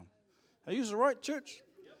Are you all right, church?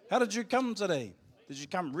 How did you come today? Did you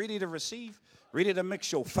come ready to receive, ready to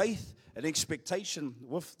mix your faith and expectation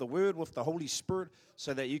with the Word, with the Holy Spirit,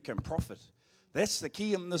 so that you can profit? That's the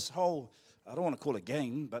key in this whole, I don't want to call it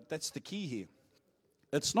game, but that's the key here.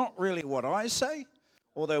 It's not really what I say,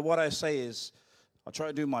 although what I say is, I try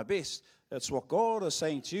to do my best. It's what God is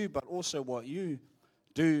saying to you, but also what you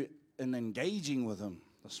do in engaging with Him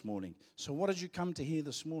this morning. So what did you come to hear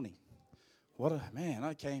this morning? Man,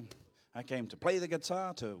 I came to play the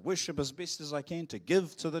guitar, to worship as best as I can, to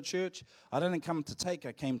give to the church. I didn't come to take,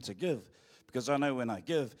 I came to give. Because I know when I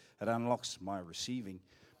give, it unlocks my receiving.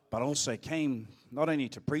 But I also came not only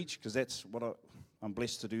to preach, because that's what I'm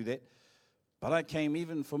blessed to do that, but I came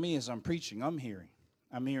even for me as I'm preaching, I'm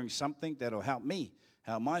hearing something that'll help me,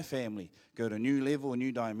 help my family go to a new level, a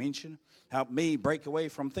new dimension, help me break away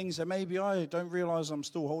from things that maybe I don't realize I'm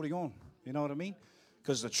still holding on. You know what I mean?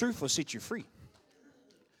 Because the truth will set you free.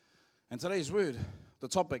 And today's word, the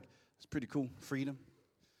topic, is pretty cool, freedom.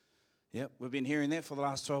 Yep, we've been hearing that for the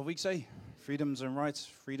last 12 weeks, eh? Freedoms and rights,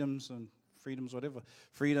 freedoms, whatever.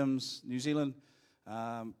 Freedoms, New Zealand.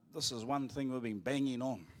 This is one thing we've been banging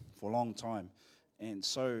on for a long time. And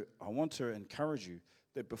so I want to encourage you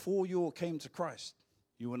that before you all came to Christ,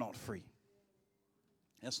 you were not free.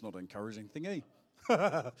 That's not an encouraging thing, eh?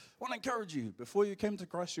 I want to encourage you. Before you came to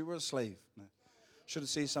Christ, you were a slave. No. Should have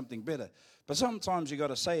said something better. But sometimes you got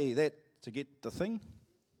to say that to get the thing.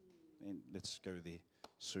 And let's go there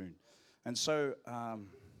soon. And so,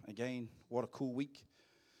 again, what a cool week.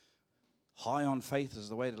 High on faith is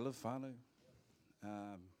the way to live, Whānau.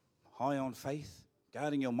 High on faith.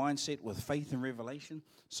 Guarding your mindset with faith and revelation.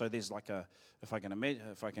 So there's like if I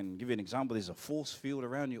can give you an example, there's a force field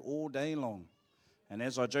around you all day long. And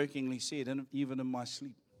as I jokingly said, even in my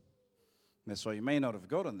sleep. That's why you may not have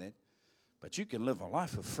gotten that, but you can live a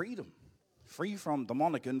life of freedom. Free from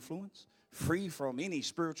demonic influence, free from any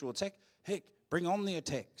spiritual attack. Heck, bring on the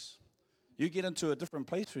attacks. You get into a different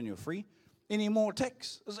place when you're free. Any more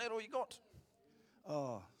attacks? Is that all you got?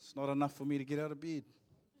 Oh, it's not enough for me to get out of bed.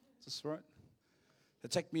 Is this right?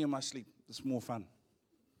 Attack me in my sleep. It's more fun.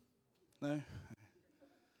 No?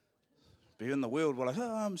 Be in the world, we're like,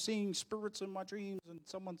 I'm seeing spirits in my dreams and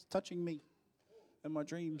someone's touching me in my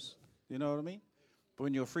dreams. You know what I mean? But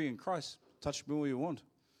when you're free in Christ, touch me all you want.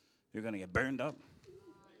 You're going to get burned up.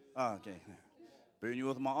 Oh, okay. Burn you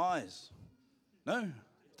with my eyes. No,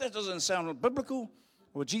 that doesn't sound biblical.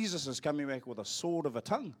 Well, Jesus is coming back with a sword of a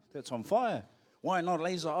tongue that's on fire. Why not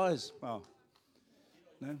laser eyes? Oh,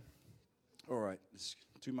 no. All right, it's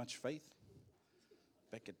too much faith.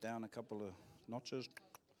 Back it down a couple of notches.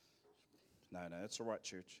 No, that's all right,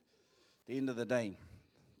 church. At the end of the day,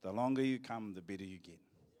 the longer you come, the better you get.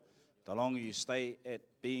 The longer you stay at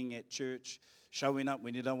being at church, showing up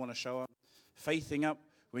when you don't want to show up, faithing up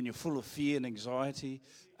when you're full of fear and anxiety,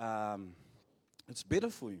 it's better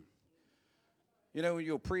for you. You know,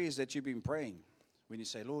 your prayers that you've been praying, when you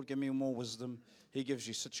say, Lord, give me more wisdom, He gives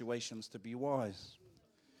you situations to be wise.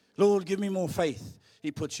 Lord, give me more faith.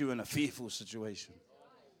 He puts you in a fearful situation.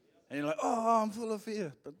 And you're like, I'm full of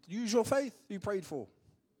fear. But use your faith you prayed for.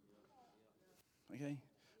 Okay?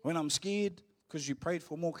 When I'm scared because you prayed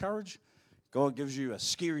for more courage, God gives you a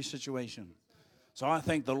scary situation. So I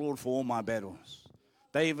thank the Lord for all my battles.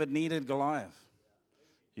 David needed Goliath.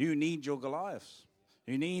 You need your Goliaths.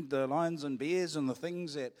 You need the lions and bears and the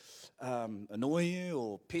things that annoy you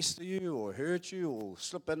or pester you or hurt you or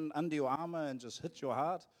slip in under your armor and just hit your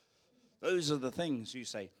heart. Those are the things you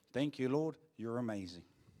say, thank you, Lord, you're amazing.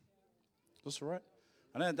 That's all right?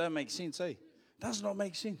 I know it don't make sense, eh? It does not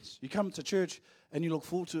make sense. You come to church and you look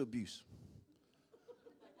forward to abuse.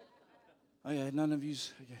 Okay, none of you,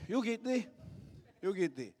 okay. You'll get there. You'll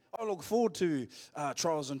get there. I look forward to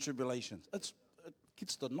trials and tribulations. It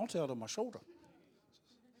gets the knot out of my shoulder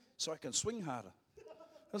so I can swing harder.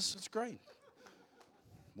 It's great.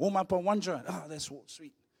 Warm up on one joint. That's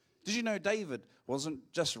sweet. Did you know David wasn't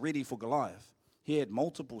just ready for Goliath? He had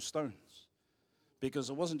multiple stones.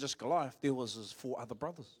 Because it wasn't just Goliath, there was his 4 other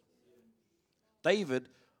brothers. David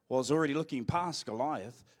was already looking past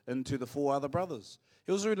Goliath into the 4 other brothers.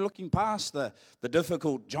 He was already looking past the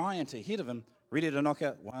difficult giant ahead of him, ready to knock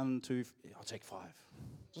out 1, 2, I'll take 5.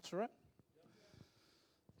 That's all right.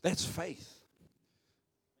 That's faith.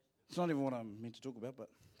 It's not even what I'm meant to talk about, but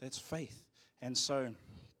that's faith. And so,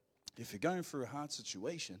 if you're going through a hard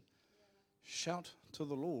situation, shout to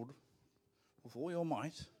the Lord with all your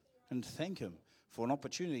might and thank Him for an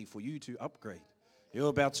opportunity for you to upgrade. You're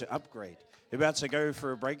about to upgrade. You're about to go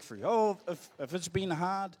for a breakthrough. Oh, if it's been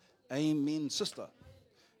hard, amen, sister.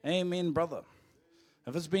 Amen, brother.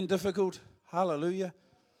 If it's been difficult, hallelujah,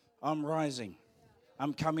 I'm rising.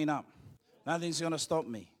 I'm coming up. Nothing's going to stop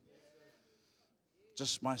me.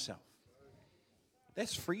 Just myself.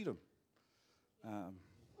 That's freedom.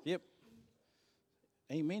 Yep.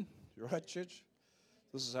 Amen. You're right, church.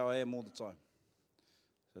 This is how I am all the time.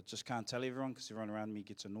 So I just can't tell everyone because everyone around me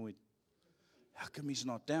gets annoyed. How come he's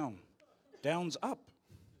not down? Down's up.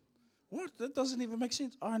 What? That doesn't even make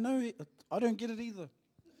sense. I know it. I don't get it either.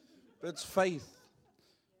 It's faith.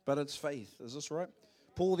 But it's faith. Is this right?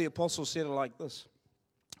 Paul the Apostle said it like this.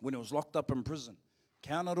 When he was locked up in prison,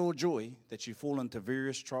 count it all joy that you fall into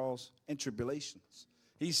various trials and tribulations.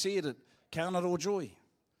 He said it. Count it all joy.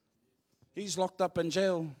 He's locked up in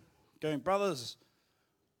jail going, brothers,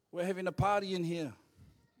 we're having a party in here.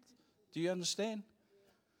 Do you understand?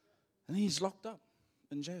 And he's locked up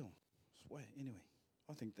in jail. Anyway,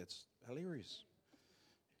 I think that's hilarious.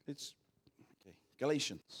 Okay.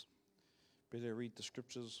 Galatians. Better read the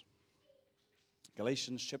scriptures.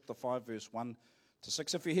 Galatians chapter 5, verse 1 to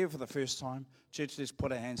 6. If you're here for the first time, church, let's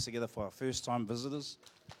put our hands together for our first-time visitors.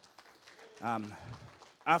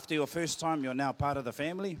 After your first time, you're now part of the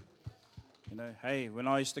family. You know, hey, when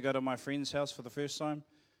I used to go to my friend's house for the first time,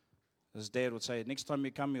 his dad would say, next time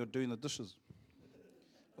you come, you're doing the dishes.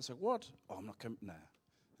 I said, what? Oh, I'm not coming. No.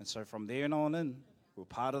 And so from there on in, we're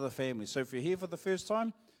part of the family. So if you're here for the first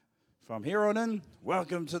time, from here on in,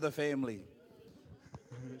 welcome to the family.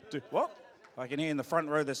 What? I can hear in the front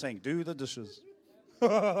row they're saying, do the dishes.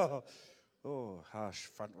 Oh, harsh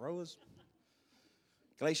front rowers.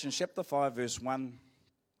 Galatians chapter 5, verse 1.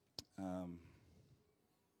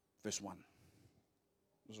 Verse 1.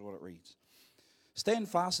 This is what it reads. Stand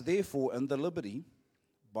fast, therefore, in the liberty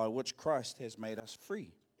by which Christ has made us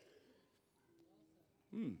free.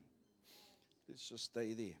 Let's just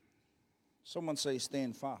stay there. Someone say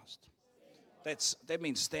stand fast. That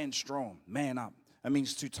means stand strong, man up. It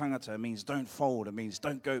means tu tangata. It means don't fold. It means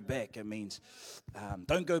don't go back. It means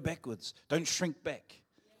don't go backwards. Don't shrink back.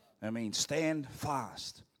 It means stand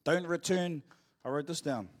fast. Don't return, I wrote this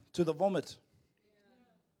down, to the vomit.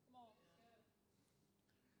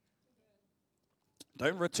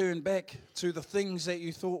 Don't return back to the things that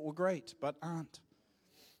you thought were great but aren't.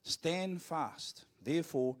 Stand fast.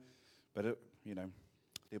 Therefore, the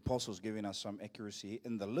apostle's giving us some accuracy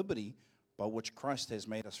in the liberty by which Christ has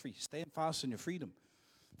made us free. Stand fast in your freedom.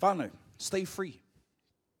 Whānau, stay free.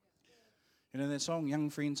 You know that song, Young,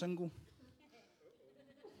 Free and Single?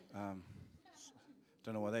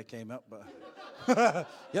 Don't know why that came up, but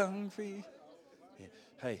young, free. Yeah.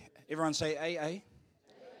 Hey, everyone say AA.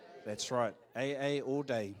 That's right, AA all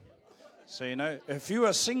day. So, you know, if you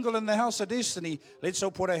are single in the house of destiny, let's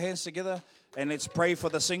all put our hands together and let's pray for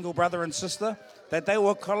the single brother and sister that they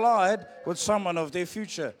will collide with someone of their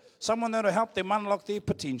future, someone that will help them unlock their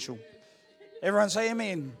potential. Everyone say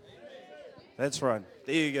amen. That's right.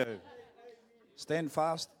 There you go. Stand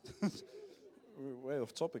fast. We're way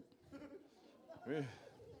off topic.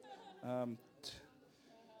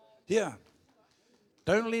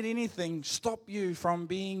 Don't let anything stop you from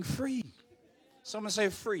being free. Someone say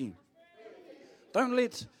free. Don't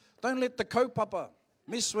let the kaupapa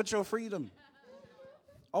mess with your freedom.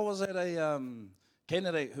 I was at a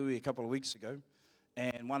candidate hui a couple of weeks ago,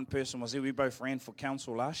 and one person was there. We both ran for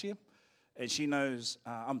council last year, and she knows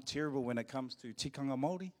I'm terrible when it comes to tikanga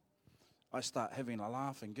Māori. I start having a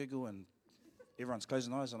laugh and giggle, and everyone's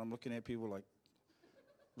closing their eyes, and I'm looking at people like,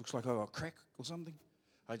 looks like I got a crack or something.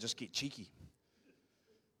 I just get cheeky.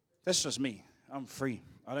 That's just me. I'm free.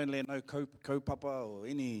 I don't let no kaupapa or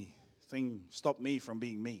anything stop me from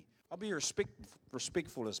being me. I'll be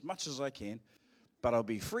respectful as much as I can, but I'll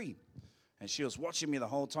be free. And she was watching me the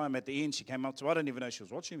whole time. At the end, she came up to me. I didn't even know she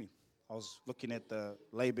was watching me. I was looking at the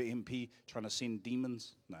Labour MP trying to send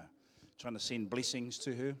demons. No, trying to send blessings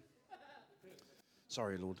to her.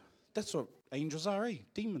 Sorry, Lord. That's what angels are, eh?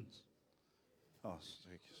 Demons. Oh,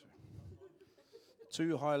 sorry.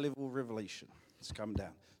 Too high level revelation. It's come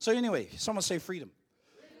down. So anyway, someone say freedom.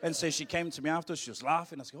 And so she came to me after, she was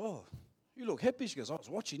laughing. I said, oh, you look happy. She goes, I was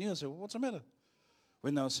watching you. I said, well, what's the matter?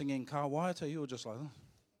 When they were singing Ka Waiata, you were just like, oh.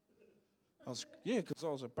 Because I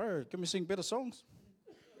was like, bro, can we sing better songs?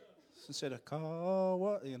 Instead of Ka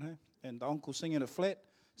Waiata, you know. And the uncle singing it flat.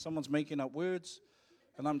 Someone's making up words.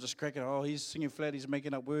 And I'm just cracking, oh, he's singing flat, he's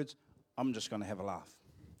making up words. I'm just going to have a laugh.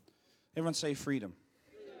 Everyone say freedom.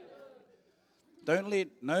 Don't let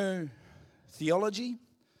no theology,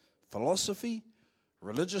 philosophy,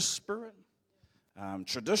 religious spirit,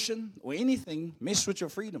 tradition, or anything mess with your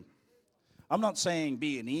freedom. I'm not saying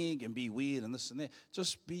be an egg and be weird and this and that.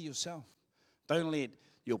 Just be yourself. Don't let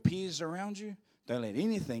your peers around you, don't let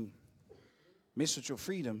anything mess with your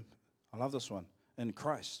freedom. I love this one. In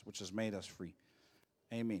Christ, which has made us free.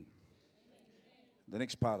 Amen. The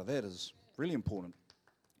next part of that is Really important.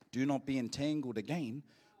 Do not be entangled again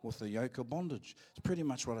with the yoke of bondage. It's pretty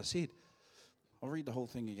much what I said. I'll read the whole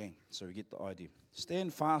thing again so we get the idea.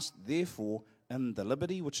 Stand fast, therefore, in the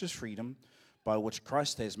liberty which is freedom, by which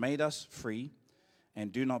Christ has made us free,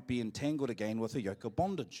 and do not be entangled again with the yoke of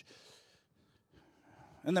bondage.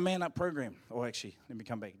 In the Man Up program, actually, let me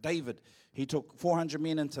come back. David, he took 400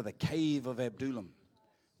 men into the cave of Adullam.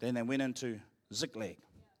 Then they went into Ziklag,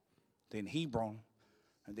 then Hebron,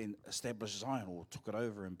 and then established Zion, or took it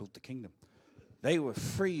over and built the kingdom. They were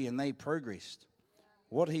free and they progressed.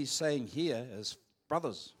 What he's saying here is,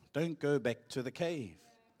 brothers, don't go back to the cave.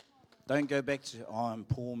 Don't go back to, I'm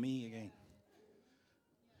poor me again.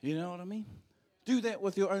 You know what I mean? Do that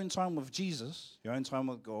with your own time with Jesus, your own time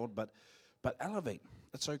with God, but elevate.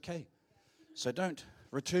 It's okay. So don't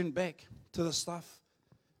return back to the stuff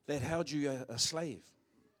that held you a slave,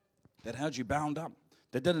 that held you bound up,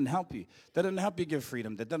 that didn't help you. That didn't help you give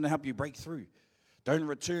freedom. That didn't help you break through. Don't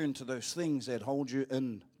return to those things that hold you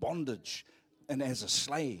in bondage and as a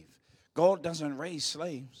slave. God doesn't raise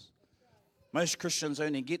slaves. Most Christians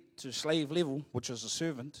only get to slave level, which is a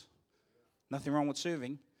servant. Nothing wrong with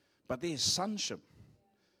serving, but there's sonship.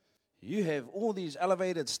 You have all these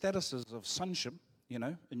elevated statuses of sonship,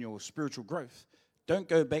 in your spiritual growth. Don't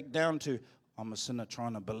go back down to, I'm a sinner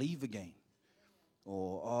trying to believe again.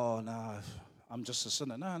 Or, I'm just a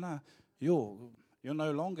sinner. No, you're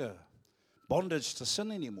no longer bondage to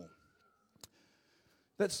sin anymore.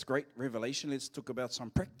 That's great revelation. Let's talk about some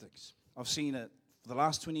practice. I've seen it for the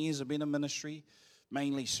last 20 years I've been in ministry,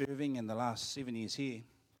 mainly serving, and the last 7 years here,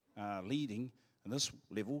 leading in this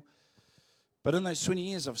level. But in those 20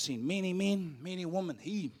 years, I've seen many men, many women,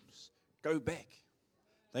 go back.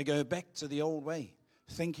 They go back to the old way,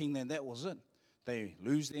 thinking that was it. They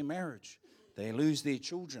lose their marriage. They lose their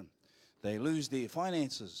children. They lose their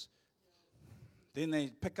finances. Then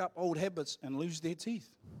they pick up old habits and lose their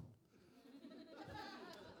teeth.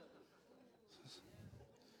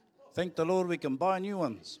 Thank the Lord we can buy new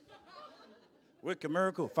ones. Work a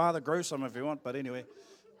miracle. Father, grow some if you want, but anyway,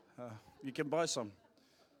 you can buy some.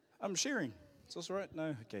 I'm sharing. Is this all right?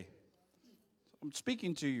 No? Okay. I'm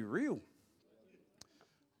speaking to you real.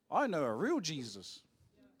 I know a real Jesus.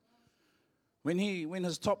 When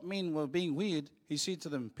his top men were being weird, he said to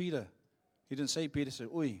them, Peter. He didn't say Peter, he said,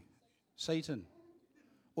 Oi, Satan.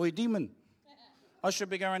 Oi, demon. I should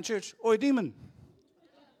be going to church. Oi, demon.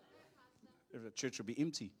 The church would be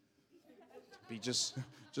empty. It'd be just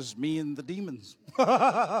me and the demons.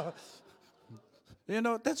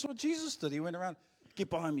 That's what Jesus did. He went around, get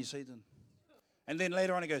behind me, Satan. And then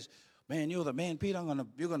later on he goes, man, you're the man, Peter.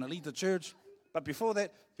 You're going to lead the church. But before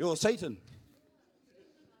that, you're Satan.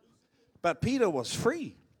 But Peter was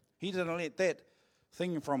free. He didn't let that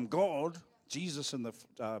thing from God, Jesus,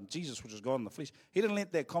 which is God in the flesh, he didn't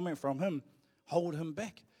let that comment from him hold him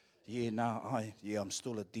back. I'm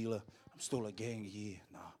still a dealer. I'm still a gang.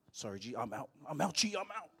 Sorry, G, I'm out. I'm out, G, I'm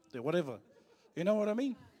out. Whatever. You know what I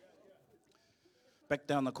mean? Back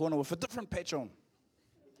down the corner with a different patch on.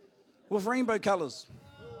 With rainbow colors.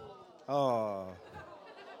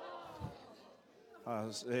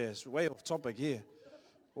 It's way off topic here.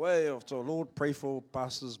 Way off to Lord, pray for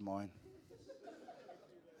pastor's mind.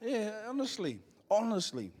 Yeah, honestly. I'm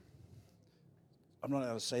not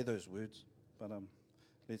allowed to say those words, but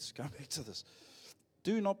let's go back to this.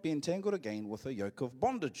 Do not be entangled again with a yoke of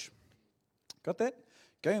bondage. Got that?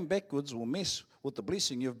 Going backwards will mess with the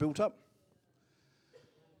blessing you've built up.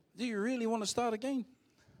 Do you really want to start again?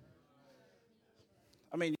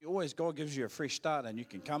 I mean, God gives you a fresh start and you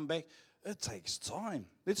can come back. It takes time.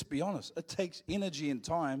 Let's be honest. It takes energy and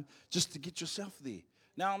time just to get yourself there.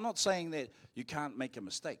 Now, I'm not saying that you can't make a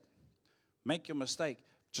mistake. Make a mistake,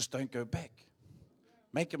 just don't go back.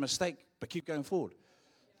 Make a mistake, but keep going forward.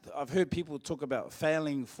 I've heard people talk about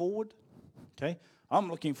failing forward. Okay?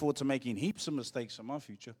 I'm looking forward to making heaps of mistakes in my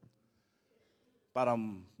future. But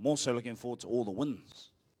I'm also looking forward to all the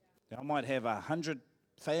wins. I might have 100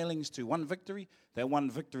 failings to one victory. That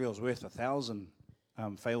one victory was worth 1,000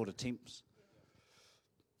 failed attempts.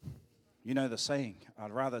 You know the saying,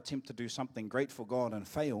 I'd rather attempt to do something great for God and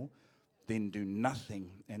fail than do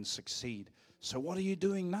nothing and succeed. So what are you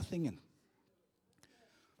doing nothing in?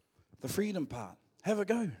 The freedom part. Have a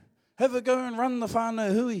go. Have a go and run the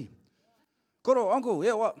whānau hui. Koro, uncle,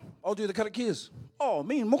 yeah, what? I'll do the karakias. Oh,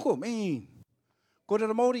 mean, moko, mean. Kore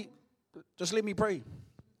Māori, just let me pray.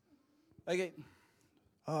 Okay.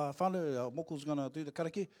 Whānau, moko's going to do the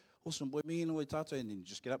karakia. Awesome, boy, me and IwiTapu, and then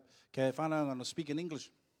just get up. Okay, whānau, I'm going to speak in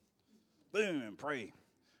English. Boom, pray.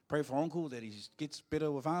 Pray for uncle that he gets better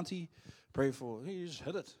with auntie. Pray for, he just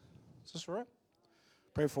hit it. Is this right?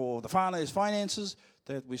 Pray for the whānau's finances,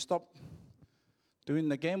 that we stop Doing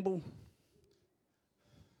the gamble.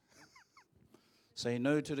 Say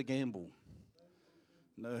no to the gamble.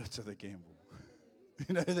 No to the gamble.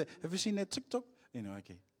 You know that? Have you seen that TikTok? Anyway,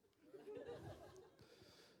 okay.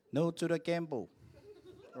 No to the gamble.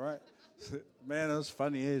 Right? Man, that's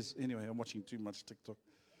funny as. Anyway, I'm watching too much TikTok.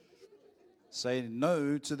 Say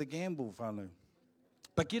no to the gamble, whānau.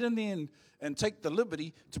 But get in there and take the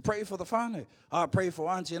liberty to pray for the whānau. I pray for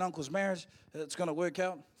auntie and uncle's marriage. It's going to work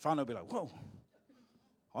out. Whānau will be like, whoa.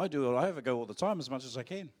 I do it. I have a go all the time as much as I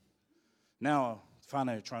can. Now,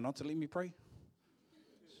 whānau try not to let me pray.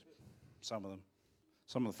 Some of them.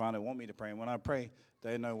 Some of the whānau want me to pray. And when I pray,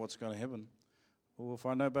 they know what's going to happen. Well, if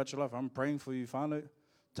I know about your life, I'm praying for you, whānau.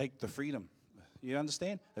 Take the freedom. You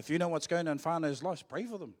understand? If you know what's going on in whānau's life, pray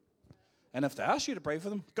for them. And if they ask you to pray for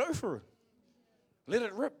them, go for it. Let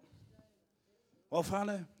it rip. Well,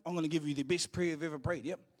 whānau, I'm going to give you the best prayer you've ever prayed.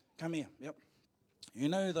 Yep. Come here. Yep. You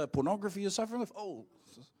know the pornography you're suffering with? Oh,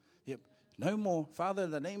 yep. No more. Father,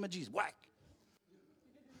 in the name of Jesus. Whack.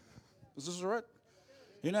 Is this all right?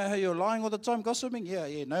 You know how you're lying all the time, gossiping?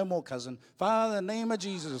 Yeah, no more, cousin. Father, in the name of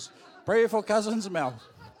Jesus. Pray for cousin's mouth.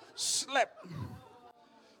 Slap.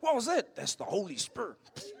 What was that? That's the Holy Spirit.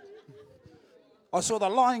 I saw the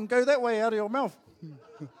line go that way out of your mouth.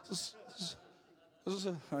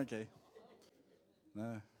 Okay.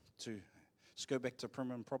 No, two. Let's go back to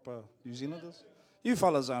prim and proper New Zealanders. You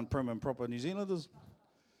fellas aren't prim and proper New Zealanders.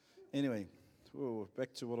 Anyway,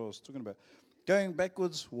 back to what I was talking about. Going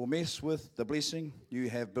backwards will mess with the blessing you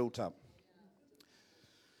have built up.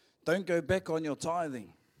 Don't go back on your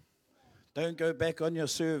tithing. Don't go back on your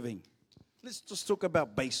serving. Let's just talk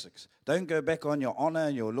about basics. Don't go back on your honor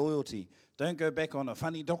and your loyalty. Don't go back on a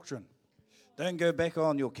funny doctrine. Don't go back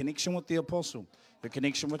on your connection with the apostle, your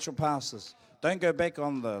connection with your pastors. Don't go back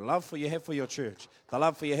on the love you have for your church, the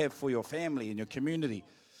love you have for your family and your community.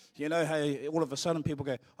 You know how all of a sudden people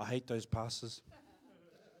go, I hate those pastors.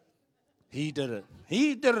 He did it.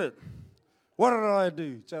 He did it. What did I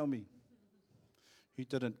do? Tell me. He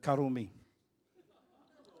didn't cuddle me.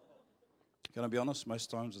 Can I be honest? Most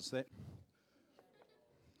times it's that.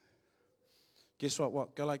 Guess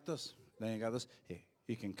what? Go like this. Then you go this. Yeah,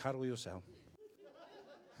 you can cuddle yourself.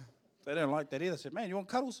 They don't like that either. They said, man, you want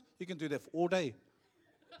cuddles? You can do that for all day.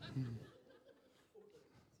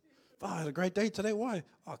 Oh, I had a great day today. Why?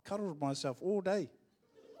 I cuddled myself all day.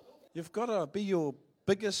 You've got to be your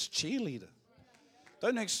biggest cheerleader.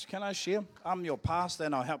 Can I share? I'm your pastor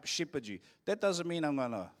and I'll help shepherd you. That doesn't mean I'm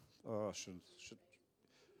going to,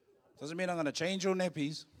 doesn't mean I'm going to change your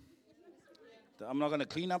nappies. I'm not going to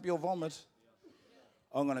clean up your vomit.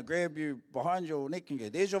 I'm going to grab you behind your neck and go,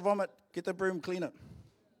 there's your vomit. Get the broom, clean it.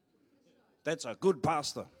 That's a good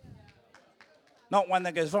pastor. Not one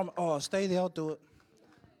that goes, vomit. Oh, stay there, I'll do it.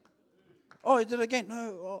 Oh, you did it again.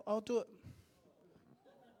 No, I'll do it.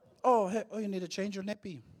 Oh, you need to change your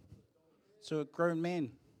nappy. So a grown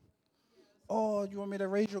man. Oh, you want me to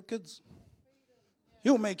raise your kids?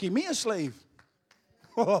 You're making me a slave.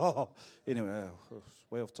 Anyway,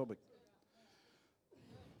 way off topic.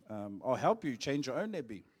 I'll help you change your own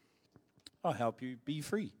nappy. I'll help you be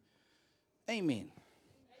free. Amen.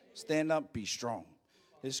 Stand up, be strong.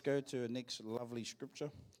 Let's go to the next lovely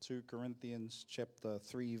scripture, 2 Corinthians chapter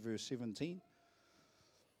 3, verse 17.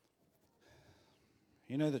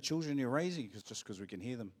 You know the children you're raising, just because we can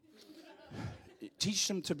hear them. Teach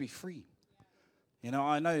them to be free. You know,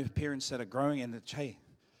 I know parents that are growing and it's, hey,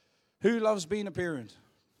 who loves being a parent?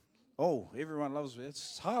 Oh, everyone loves it.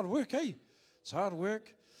 It's hard work, hey? It's hard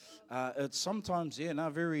work. It's sometimes,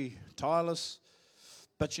 very tireless.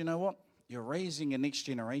 But you know what? You're raising a next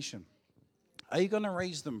generation. Are you going to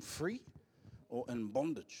raise them free or in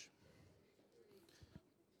bondage?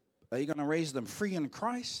 Are you going to raise them free in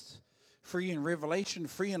Christ, free in revelation,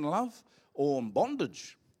 free in love, or in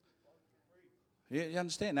bondage? Yeah, you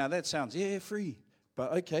understand? Now that sounds, free.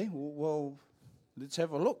 But okay, well, let's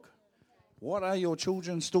have a look. What are your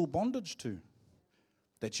children still bondage to?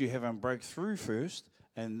 That you haven't broke through first,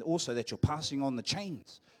 and also that you're passing on the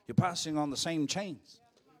chains. You're passing on the same chains.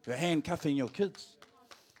 You're handcuffing your kids.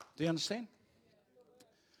 Do you understand?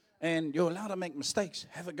 And you're allowed to make mistakes.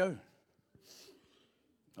 Have a go.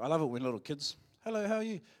 I love it when little kids, hello, how are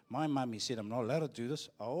you? My mummy said I'm not allowed to do this.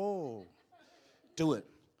 Oh, do it.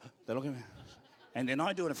 They look at me. And then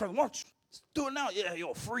I do it in front of them. Watch. Do it now. Yeah,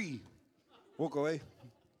 you're free. Walk away.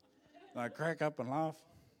 And I crack up and laugh.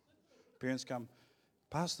 Parents come,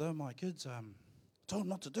 Pastor, my kids told them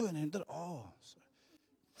not to do it and did it. Oh,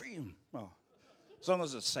 free them. Oh, as long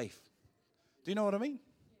as it's safe. Do you know what I mean?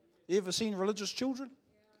 You ever seen religious children?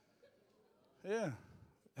 Yeah.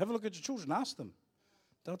 Have a look at your children. Ask them.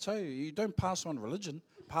 They'll tell you, you don't pass on religion,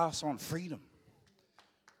 pass on freedom.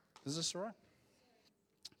 Is this all right?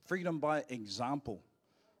 Freedom by example,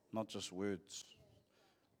 not just words.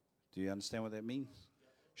 Do you understand what that means?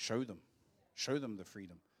 Show them. Show them the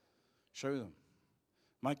freedom. Show them.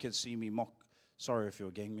 My kids see me mock, sorry if you're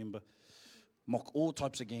a gang member, mock all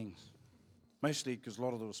types of gangs. Mostly because a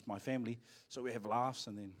lot of it was my family, so we have laughs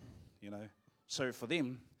and then, So for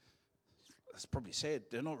them, it's probably sad,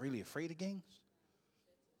 they're not really afraid of gangs.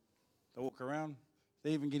 They walk around.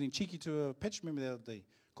 They're even getting cheeky to a patch member the other day,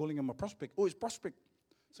 calling him a prospect. Oh, he's prospect.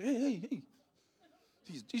 So, hey.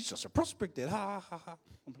 He's just a prospect there. Ha, ha, ha.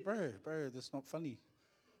 Bro, that's not funny.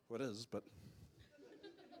 Well, it is,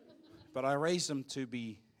 but I raised them to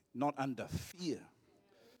be not under fear.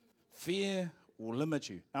 Fear will limit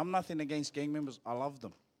you. Now, I'm nothing against gang members. I love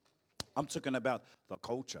them. I'm talking about the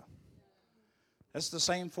culture. That's the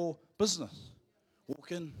same for business.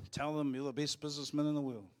 Walk in, tell them you're the best businessman in the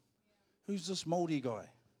world. Who's this moldy guy?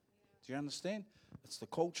 Do you understand? It's the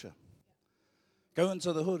culture. Go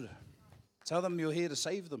into the hood. Tell them you're here to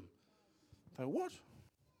save them. But what?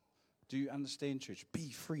 Do you understand, church? Be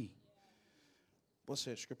free. What's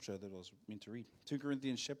that scripture that I was meant to read? 2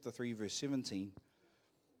 Corinthians chapter 3, verse 17.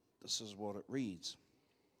 This is what it reads.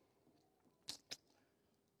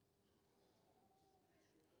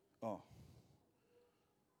 Oh.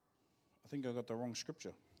 I think I got the wrong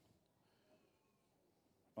scripture.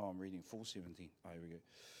 Oh, I'm reading 4:17. Oh, here we go.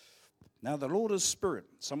 Now the Lord is spirit.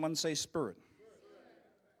 Someone say spirit.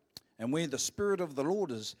 And where the Spirit of the Lord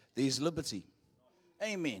is, there's liberty.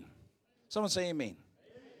 Amen. Someone say amen.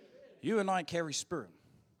 You and I carry spirit.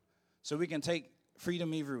 So we can take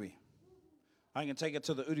freedom everywhere. I can take it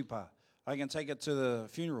to the IwiTapu. I can take it to the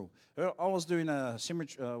funeral. I was doing a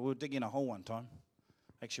cemetery. We were digging a hole one time.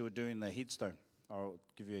 Actually, we're doing the headstone. I'll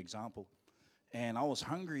give you an example. And I was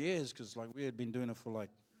hungry as, because we had been doing it for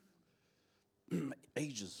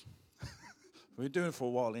ages. We were doing it for a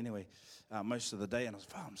while anyway, most of the day, and I was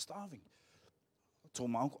I'm starving. I told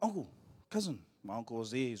my uncle, cousin, my uncle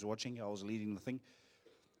was there, he's watching, I was leading the thing.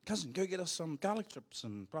 Cousin, go get us some garlic chips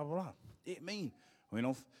and blah, blah, blah. Yeah, mean. Went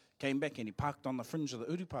off, came back, and he parked on the fringe of the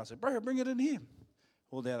IwiTapu. I said, bro, bring it in here.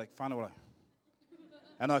 All there, whānau.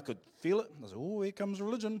 And I could feel it. I said, oh, here comes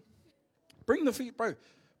religion. Bring the feet, bro.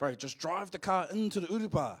 Bro, just drive the car into the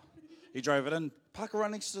IwiTapu. He drove it in, park right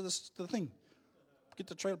next to the thing. Get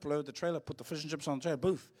the trailer, load the trailer, put the fish and chips on the trailer,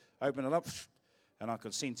 boof, open it up, and I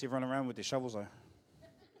could sense everyone around with their shovels. And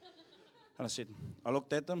I said, I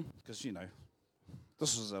looked at them, because,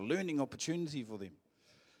 this was a learning opportunity for them.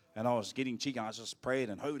 And I was getting cheeky, and I just prayed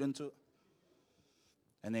and hoed into it.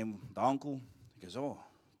 And then the uncle, he goes, oh,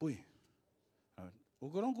 boy. I went, all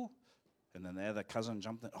good, uncle? And then the other cousin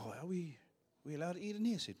jumped in, oh, are we allowed to eat in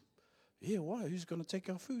here? I said, yeah, why? Who's going to take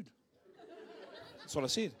our food? That's what I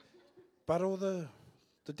said. But all the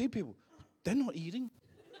dead people, they're not eating.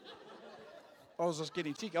 I was just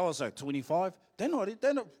getting cheeky. I was 25. They're not,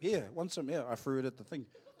 yeah, want some, yeah, I threw it at the thing.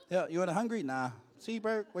 Yeah, you ain't hungry? Nah. See,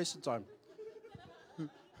 bro, waste of time.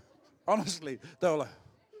 Honestly, they were like,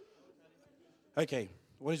 okay,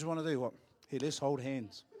 what did you want to do? What? Here, let's hold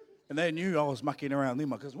hands. And they knew I was mucking around them.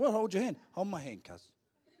 My cousin, well, hold your hand. Hold my hand, cousin.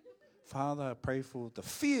 Father, I pray for the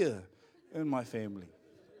fear in my family.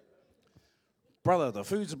 Brother, the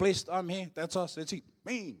food's blessed. I'm here. That's us. Let's eat.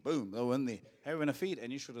 Me. Boom. They were in there having a feed.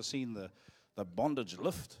 And you should have seen the bondage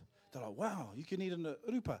lift. They're like, wow, you can eat in the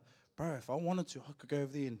IwiTapu. Bro, if I wanted to, I could go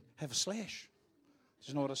over there and have a slash.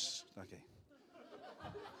 Do you know what okay.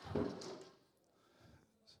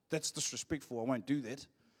 That's disrespectful. I won't do that.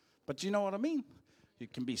 But do you know what I mean? You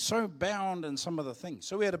can be so bound in some of the things.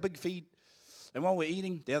 So we had a big feed. And while we're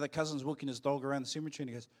eating, the other cousin's walking his dog around the cemetery. And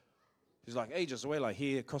he goes, he's like ages away, like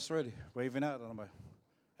here across the road, waving out.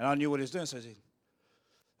 And I knew what he was doing, so I said,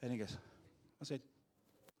 and he goes, I said,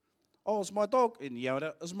 oh, it's my dog. And he yelled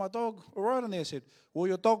out, is my dog all right in there? I said, will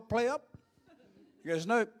your dog play up? He goes,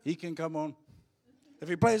 no, he can come on. If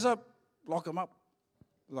he plays up, lock him up.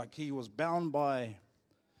 Like he was bound by.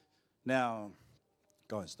 Now,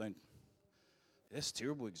 guys, that's a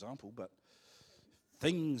terrible example, but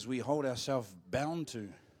things we hold ourselves bound to,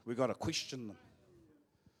 we've got to question them.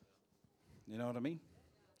 You know what I mean?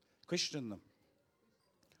 Question them.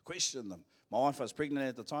 Question them. My wife was pregnant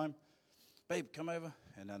at the time. Babe, come over.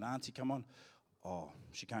 And an auntie come on. Oh,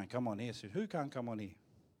 she can't come on here. I said, who can't come on here?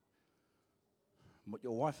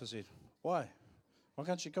 Your wife, I said, why? Why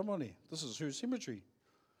can't she come on here? This is her cemetery.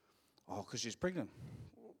 Oh, because she's pregnant.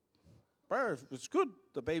 Bro, it's good.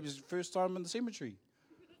 The baby's first time in the cemetery.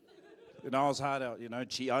 And I was hard out,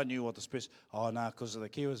 I knew what the space. Oh, no, because of the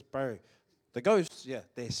kiwis. Bro, the ghosts, yeah,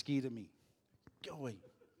 they're scared of me. Go away.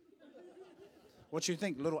 What you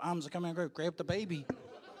think? Little arms are coming and go, grab the baby.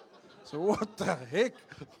 So what the heck?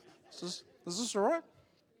 Is this all right?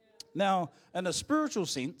 Now, in a spiritual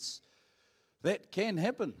sense, that can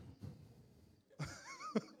happen.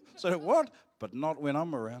 So what? But not when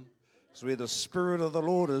I'm around. So where the Spirit of the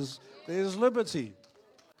Lord is, there's liberty.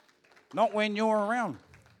 Not when you're around.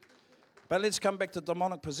 But let's come back to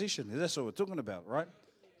demonic possession. That's what we're talking about, right?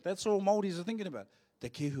 That's all Māoris are thinking about. The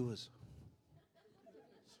kehuas.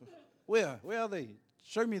 Where are they?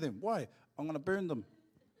 Show me them. Why? I'm going to burn them.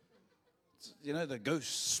 You know, the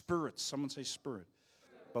ghost spirits. Someone say spirit.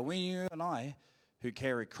 But when you and I, who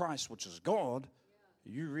carry Christ, which is God,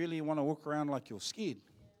 you really want to walk around like you're scared.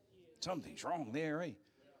 Something's wrong there, eh?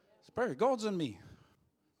 Bro, God's in me.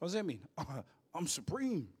 What does that mean? I'm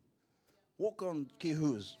supreme. Walk on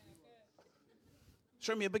kehuas.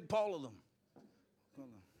 Show me a big pile of them.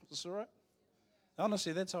 Is this all right?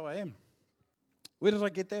 Honestly, that's how I am. Where did I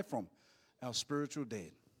get that from? Our spiritual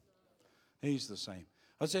dad. He's the same.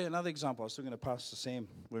 I'll tell you another example. I was talking to Pastor Sam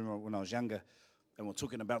when I was younger, and we're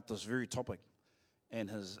talking about this very topic. And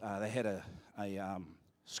they had a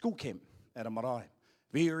school camp at a marae,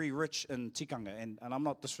 very rich in tikanga. And I'm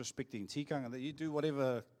not disrespecting tikanga. That you do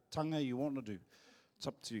whatever tanga you want to do. It's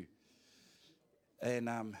up to you. And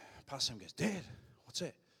Pastor Sam goes, Dad, what's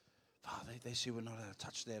that? Oh, they said we're not allowed to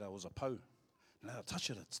touch that. I was a po. No, touch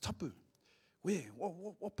it. It's tapu. Where?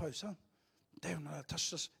 What po, son? Dad, no,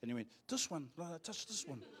 touch this. And he went, this one. No, touch this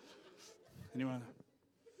one. And he went,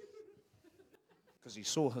 because he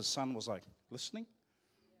saw his son was like, listening.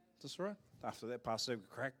 Is this right? After that, Pastor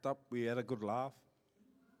cracked up. We had a good laugh.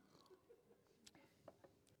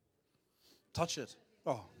 Touch it.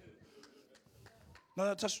 Oh.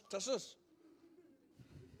 No, touch this.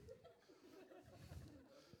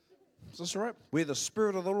 Is this all right? Where the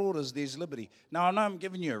Spirit of the Lord is, there's liberty. Now, I know I'm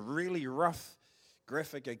giving you a really rough,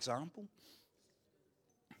 graphic example.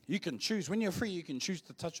 You can choose. When you're free, you can choose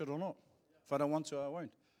to touch it or not. If I don't want to, I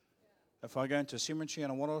won't. If I go into a cemetery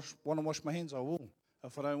and I want to wash my hands, I will.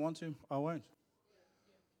 If I don't want to, I won't.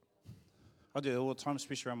 I do it all the time,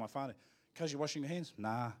 especially around my father. Cuz, you washing your hands?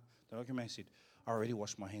 Nah. They look at me and said, I already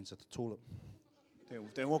washed my hands at the toilet.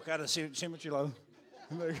 They walk out of the cemetery like,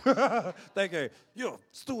 they go, you're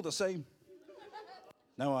still the same.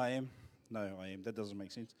 No, I am. That doesn't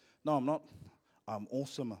make sense. No, I'm not. I'm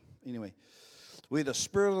awesomer. Anyway, where the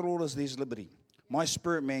Spirit of the Lord is, there's liberty. My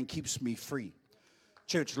spirit man keeps me free.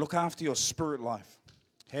 Church, look after your spirit life.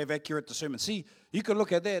 Have accurate discernment. See, you can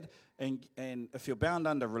look at that, and if you're bound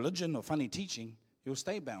under religion or funny teaching, you'll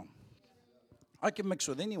stay bound. I can mix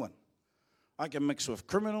with anyone. I can mix with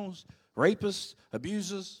criminals, rapists,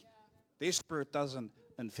 abusers. Their spirit doesn't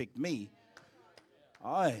infect me.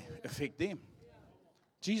 I affect them.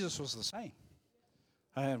 Jesus was the same.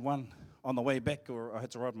 I had one on the way back, or I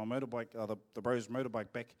had to ride my motorbike, the bro's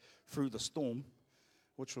motorbike back through the storm,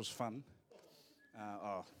 which was fun.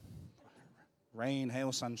 Rain,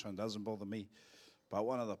 hail, sunshine, doesn't bother me. But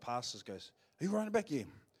one of the pastors goes, are you riding back here?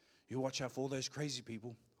 You watch out for all those crazy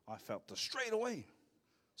people. I felt this straight away.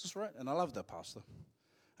 Is this right? And I love that pastor.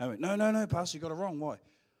 I went, no, pastor, you got it wrong. Why?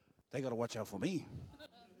 They got to watch out for me.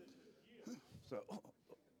 So,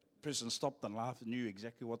 person stopped and laughed and knew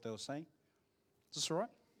exactly what they were saying. Is this all right?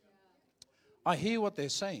 I hear what they're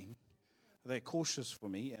saying. They're cautious for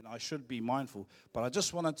me, and I should be mindful. But I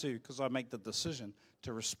just wanted to, because I make the decision,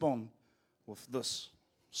 to respond with this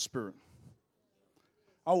spirit.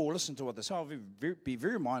 I will listen to what they say. I'll be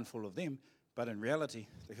very mindful of them, but in reality,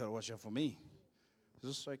 they got to watch out for me. Is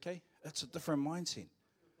this okay? It's a different mindset.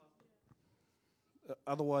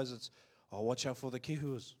 Otherwise, it's, watch out for the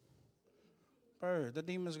kehuas. Bro, the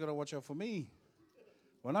demons got to watch out for me.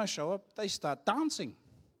 When I show up, they start dancing.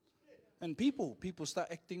 And people start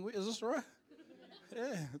acting weird. Is this right?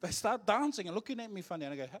 Yeah, they start dancing and looking at me funny.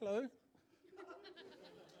 And I go, hello.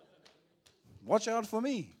 Watch out for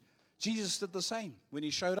me. Jesus did the same. When he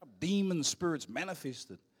showed up, demon spirits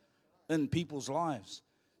manifested in people's lives.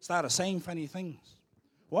 Started saying funny things.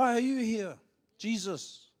 Why are you here?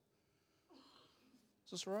 Jesus.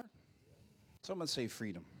 Is this right? Someone say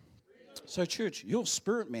freedom. So church, your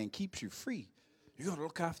spirit man keeps you free. You got to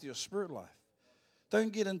look after your spirit life.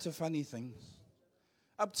 Don't get into funny things.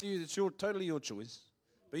 Up to you, it's totally your choice.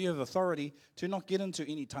 But you have authority to not get into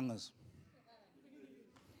any tangas.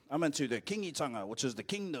 I'm into the kingi tanga, which is the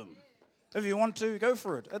kingdom. If you want to, go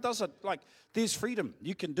for it. It doesn't, there's freedom.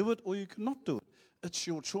 You can do it or you cannot do it. It's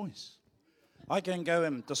your choice. I can go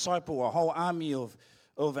and disciple a whole army of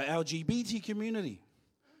an LGBT community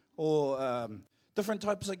or different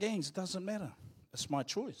types of gangs. It doesn't matter. It's my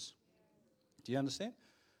choice. Do you understand?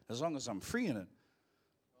 As long as I'm free in it.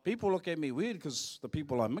 People look at me weird because the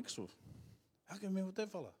people I mix with. How can I be with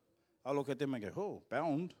that fella? I look at them and go, oh,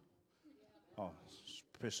 bound. Oh,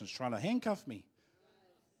 person's trying to handcuff me.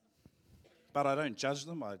 But I don't judge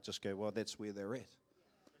them. I just go, well, that's where they're at.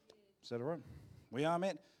 Is that all right? Where I'm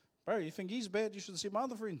at? Bro, you think he's bad? You should see my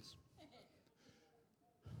other friends.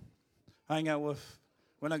 I hang out with,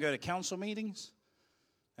 when I go to council meetings,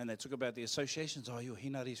 and they talk about the associations, oh, you're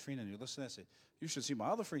Hinari's friend, and you listen, I say, you should see my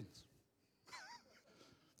other friends.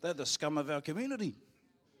 They're the scum of our community.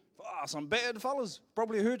 Oh, some bad fellas.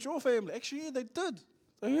 Probably hurt your family. Actually, yeah, they did.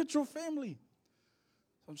 They hurt your family.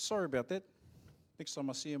 I'm sorry about that. Next time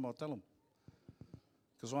I see him, I'll tell him.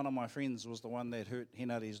 Because one of my friends was the one that hurt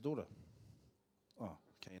Hinari's daughter. Oh,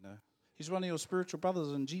 okay, no. He's one of your spiritual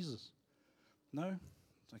brothers in Jesus. No?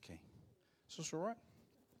 Okay. Is this all right?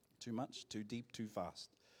 Too much, too deep, too fast.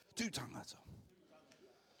 Too tangata.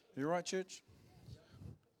 You all right, church?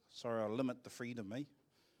 Sorry, I'll limit the freedom, eh?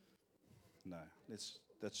 No, that's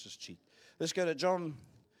just cheap. Let's go to John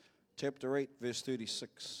chapter 8, verse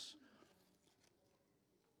 36.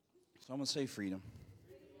 Someone say freedom.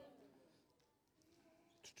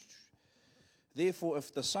 Therefore,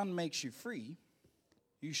 if the Son makes you free,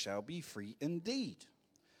 you shall be free indeed.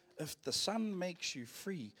 If the Son makes you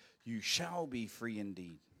free, you shall be free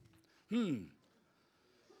indeed.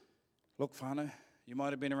 Look, whānau, you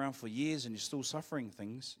might have been around for years and you're still suffering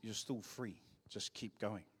things. You're still free. Just keep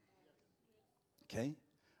going. Okay?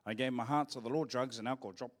 I gave my heart to the Lord. Drugs and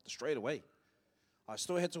alcohol dropped straight away. I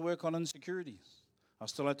still had to work on insecurities. I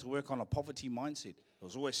still had to work on a poverty mindset. It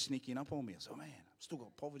was always sneaking up on me. I said, oh man, I've still got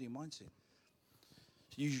a poverty mindset.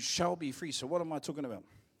 You shall be free. So what am I talking about?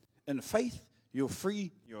 In faith, you're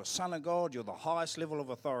free. You're a son of God. You're the highest level of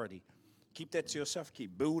authority. Keep that to yourself.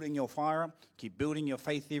 Keep building your fire up. Keep building your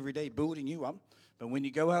faith every day, building you up. But when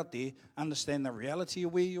you go out there, understand the reality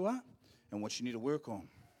of where you are and what you need to work on.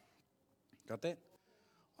 Got that?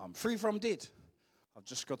 I'm free from debt. I've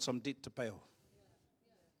just got some debt to pay off.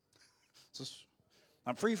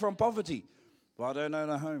 I'm free from poverty. Well, I don't own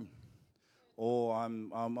a home. Or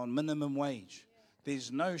I'm on minimum wage.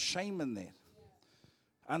 There's no shame in that.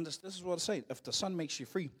 This is what I say. If the Son makes you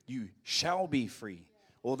free, you shall be free.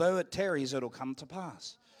 Although it tarries, it'll come to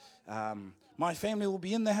pass. My family will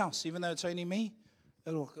be in the house, even though it's only me.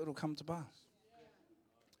 It'll come to pass.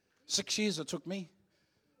 6 years it took me.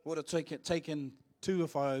 Would have taken 2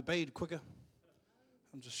 if I obeyed quicker.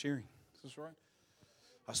 I'm just sharing. Is this right?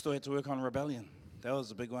 I still had to work on rebellion. That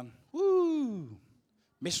was a big one. Woo!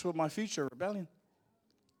 Mess with my future, rebellion.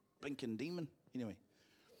 Blinking demon. Anyway.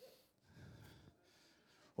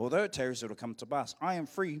 Although it tarries, it'll come to pass. I am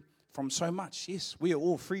free from so much. Yes, we are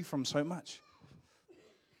all free from so much.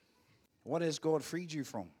 What has God freed you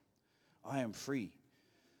from? I am free.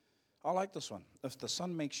 I like this one. If the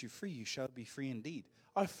Son makes you free, you shall be free indeed.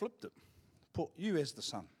 I flipped it. Put you as the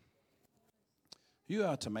Son. You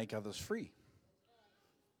are to make others free.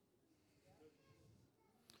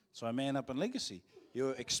 So a man up in legacy,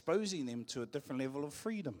 you're exposing them to a different level of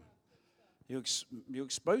freedom. You're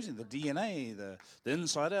exposing the DNA, the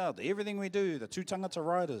inside out, everything we do, the two tangata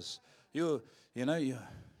riders. You're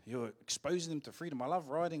exposing them to freedom. I love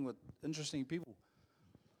riding with interesting people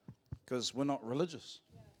because we're not religious.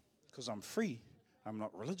 Because I'm free, I'm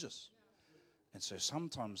not religious. And so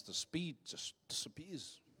sometimes the speed just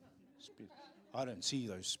disappears. I don't see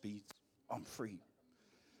those speeds. I'm free.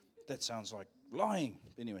 That sounds like lying.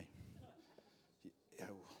 Anyway,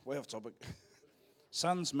 way off topic.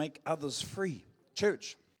 Sons make others free.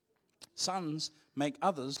 Church, sons make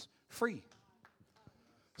others free.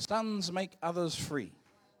 Sons make others free.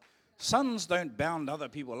 Sons don't bound other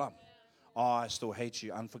people up. Oh, I still hate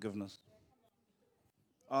you. Unforgiveness.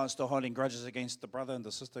 Oh, I'm still holding grudges against the brother and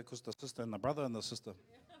the sister because the sister and the brother and the sister.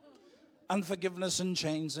 Unforgiveness and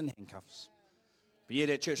chains and handcuffs. But yet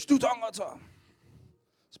at church, stu tangata.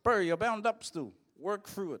 Spur, you're bound up still. Work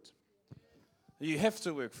through it. You have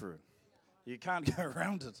to work through it. You can't go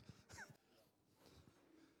around it.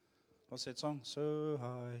 What's that song? So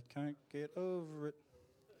I can't get over it.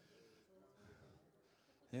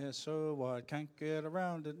 Yeah, so I can't get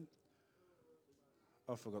around it.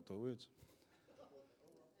 I forgot the words.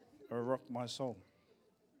 Or rock my soul.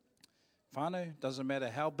 Whānau, doesn't matter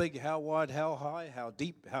how big, how wide, how high, how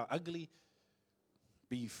deep, how ugly,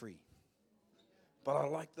 be free. But I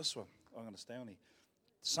like this one. I'm going to stay on here.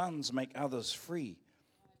 Sons make others free.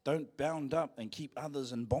 Don't bound up and keep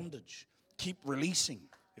others in bondage. Keep releasing.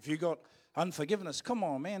 If you got unforgiveness, come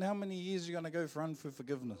on, man, how many years are you going to go for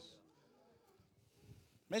unforgiveness?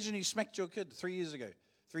 Imagine you smacked your kid 3 years ago.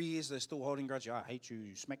 3 years, they're still holding grudge. I hate you,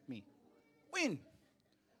 you smacked me. When?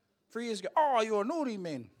 3 years ago. Oh, you're a naughty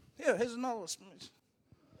man. Here, here's another.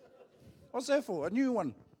 What's that for? A new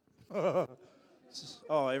one.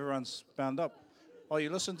 Oh, everyone's bound up. Oh, you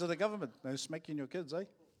listen to the government. No smacking your kids, eh?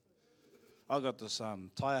 I got this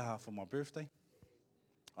taiaha for my birthday.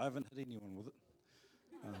 I haven't hit anyone with it.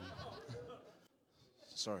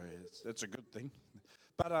 Sorry, it's a good thing.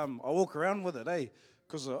 But I walk around with it, eh?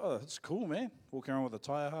 Because it's cool, man. Walking around with a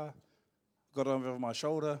taiaha. Got it over my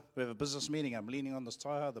shoulder. We have a business meeting. I'm leaning on this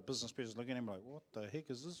taiaha. The business person's looking at me like, what the heck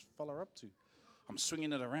is this fella up to? I'm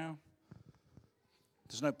swinging it around.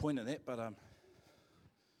 There's no point in that, but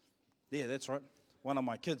yeah, that's right. One of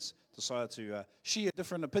my kids decided to share a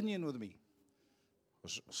different opinion with me. It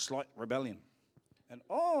was a slight rebellion. And,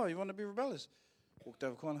 oh, you want to be rebellious? Walked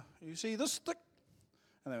over the corner. You see this stick?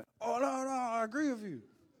 And they went, oh, no, I agree with you.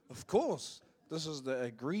 Of course. This is the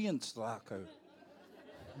agreement, Rako.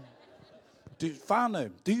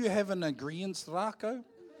 Whānau, do you have an agreement, Rako?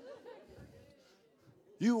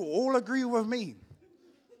 You all agree with me.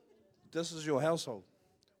 This is your household.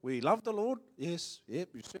 We love the Lord. Yes. Yep,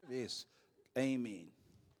 you serve. Yes. Amen.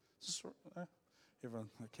 Everyone,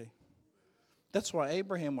 okay. That's why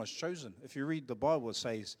Abraham was chosen. If you read the Bible, it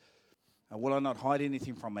says, will I not hide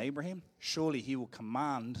anything from Abraham? Surely he will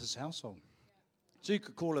command his household. So you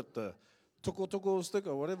could call it the toko stick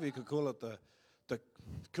or whatever. You could call it the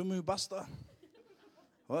kumu buster.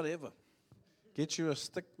 Whatever. Get you a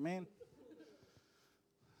stick, man.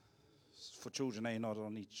 It's for children, not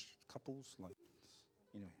on each couples.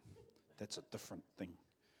 Anyway, that's a different thing.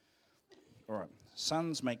 All right.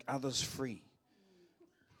 Sons make others free.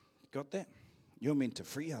 Got that? You're meant to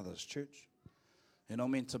free others, church. You're not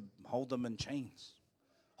meant to hold them in chains,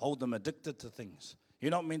 hold them addicted to things.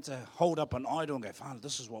 You're not meant to hold up an idol and go, Father,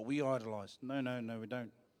 this is what we idolize. No, we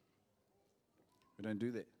don't. We don't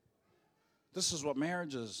do that. This is what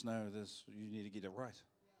marriage is. No, you need to get it right.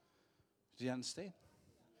 Do you understand?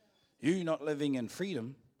 You not living in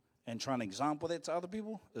freedom and trying to example that to other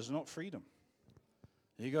people is not freedom.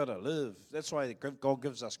 You got to live. That's why God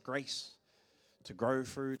gives us grace to grow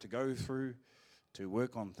through, to go through, to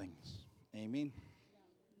work on things. Amen.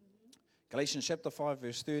 Galatians chapter 5,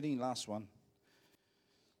 verse 13, last one.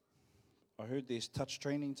 I heard there's touch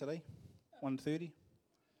training today, 1:30.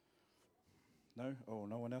 No? Oh,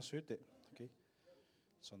 no one else heard that. Okay.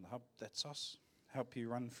 It's on the hub. That's us. Help you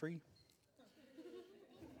run free.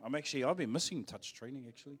 I've been missing touch training,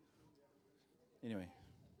 actually. Anyway.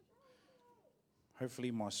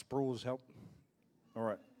 Hopefully my sprawls help. All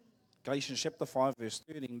right. Galatians chapter 5, verse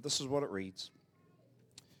 13. This is what it reads.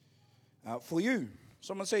 For you.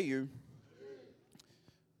 Someone say you.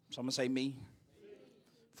 Someone say me.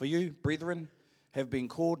 For you, brethren, have been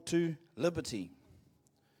called to liberty.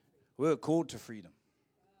 We're called to freedom.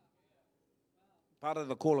 Part of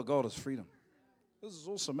the call of God is freedom. This is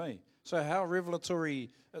awesome, eh? So how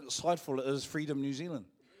revelatory, insightful is Freedom New Zealand,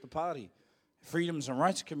 the party. Freedoms and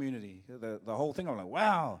Rights community, the whole thing. I'm like,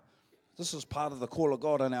 wow, this is part of the call of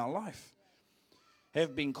God in our life.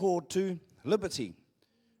 Have been called to liberty.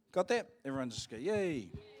 Got that? Everyone just go,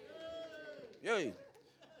 yay. Yay.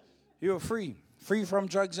 You are free. Free from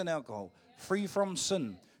drugs and alcohol. Free from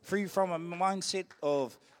sin. Free from a mindset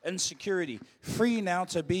of insecurity. Free now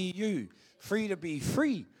to be you. Free to be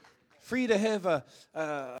free. Free to have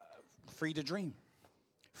free to dream.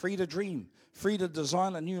 Free to dream. Free to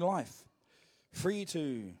design a new life. Free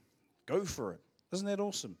to go for it. Isn't that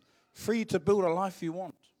awesome? Free to build a life you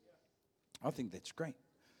want. I think that's great.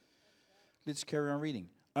 Let's carry on reading.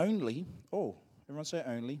 Only, everyone say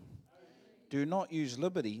only. Do not use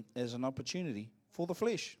liberty as an opportunity for the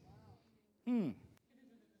flesh.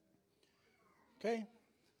 Okay,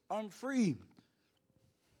 I'm free.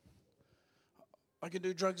 I can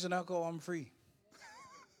do drugs and alcohol, I'm free.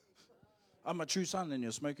 I'm a true son and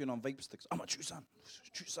you're smoking on vape sticks. I'm a true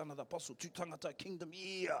son of the apostle, two tangata kingdom,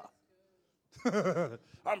 yeah.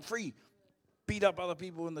 I'm free. Beat up other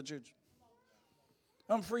people in the church.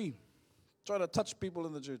 I'm free. Try to touch people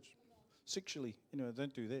in the church. Sexually,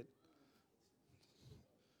 don't do that.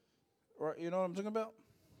 Right, you know what I'm talking about?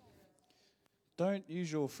 Don't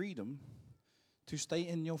use your freedom to stay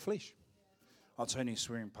in your flesh. Oh, it's only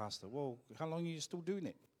swearing, Pastor. Well, how long are you still doing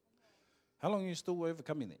that? How long are you still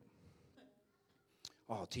overcoming that?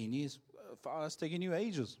 Oh, 10 years. It's taking you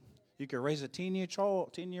ages. You can raise a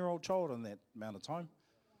 10-year-old child in that amount of time.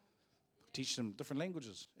 Teach them different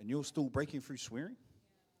languages, and you're still breaking through swearing?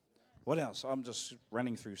 What else? I'm just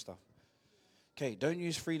running through stuff. Okay, don't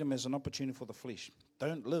use freedom as an opportunity for the flesh.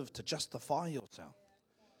 Don't live to justify yourself.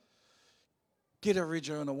 Get a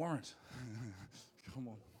rego and a warrant. Come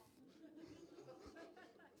on.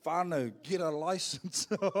 Whānau, get a license.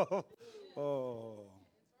 Oh.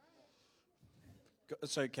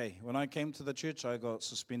 It's okay. When I came to the church, I got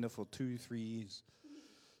suspended for 2-3 years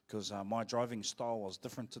because my driving style was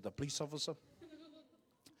different to the police officer.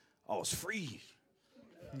 I was free.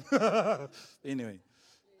 Anyway,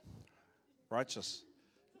 righteous.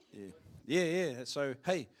 Yeah. So,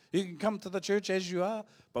 hey, you can come to the church as you are,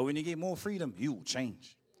 but when you get more freedom, you will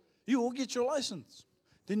change. You will get your license.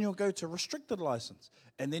 Then you'll go to restricted license.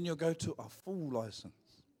 And then you'll go to a full license.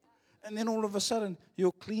 And then all of a sudden,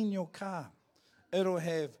 you'll clean your car. It'll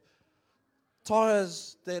have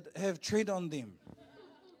tires that have tread on them.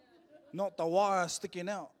 Not the wire sticking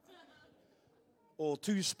out. Or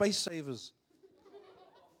 2 space savers.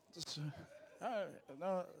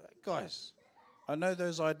 No, guys, I know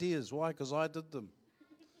those ideas. Why? Because I did them.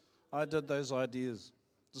 I did those ideas.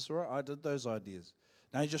 That's all right. I did those ideas.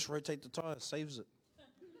 Now you just rotate the tire, saves it.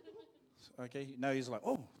 Okay. Now he's like,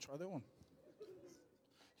 oh, try that one.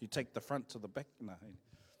 You take the front to the back. No,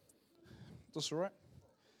 that's all right.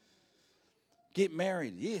 Get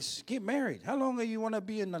married. Yes, get married. How long do you want to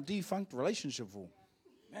be in a defunct relationship for?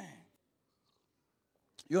 Man.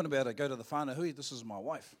 You want to be able to go to the whānau, this is my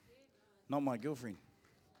wife, not my girlfriend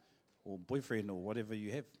or boyfriend or whatever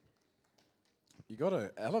you have. You got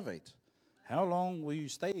to elevate. How long will you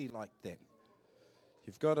stay like that?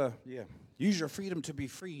 You've got to, use your freedom to be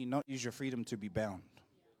free, not use your freedom to be bound.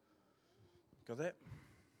 Got that?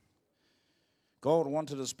 God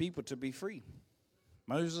wanted his people to be free.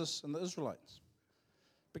 Moses and the Israelites.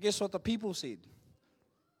 But guess what the people said?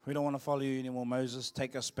 We don't want to follow you anymore, Moses.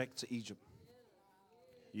 Take us back to Egypt.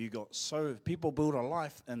 People build a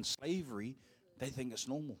life in slavery, they think it's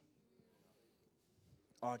normal.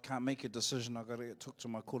 I can't make a decision, I've got to talk to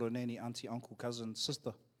my koro nanny, auntie, uncle, cousin,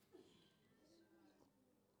 sister.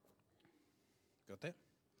 Got that?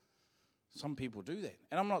 Some people do that.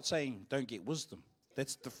 And I'm not saying don't get wisdom.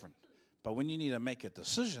 That's different. But when you need to make a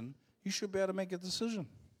decision, you should be able to make a decision.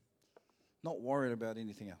 Not worried about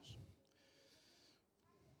anything else.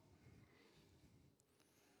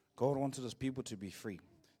 God wanted his people to be free.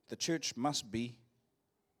 The church must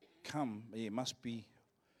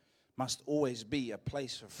always be a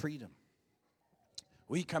place of freedom.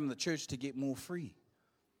 We come to church to get more free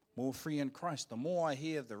in Christ. The more I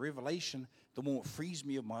hear the revelation, the more it frees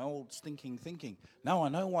me of my old stinking thinking. Now I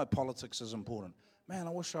know why politics is important. Man, I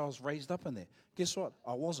wish I was raised up in there. Guess what?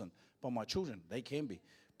 I wasn't. But my children, they can be.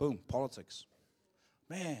 Boom, politics.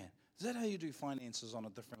 Man, is that how you do finances on a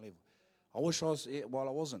different level? I wish I was, well,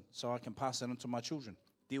 I wasn't, so I can pass that on to my children.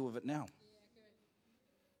 Deal with it now.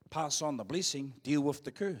 Pass on the blessing, deal with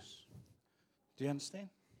the curse. Do you understand?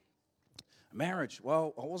 Marriage,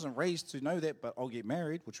 well, I wasn't raised to know that, but I'll get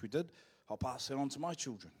married, which we did. I'll pass it on to my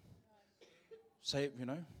children. Say,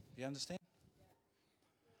 you understand?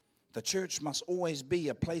 The church must always be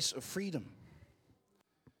a place of freedom.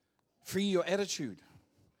 Free your attitude.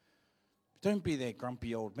 Don't be that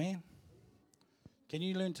grumpy old man. Can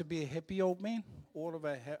you learn to be a happy old man? Or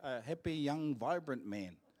a happy, young, vibrant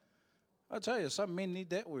man? I tell you, some men need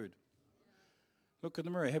that word. Look in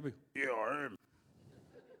the mirror, happy. Yeah, I am.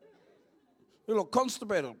 You look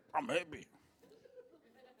constipated. I'm happy.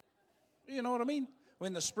 You know what I mean?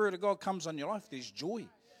 When the Spirit of God comes on your life, there's joy.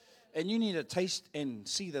 And you need to taste and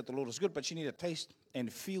see that the Lord is good, but you need to taste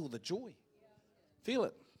and feel the joy. Feel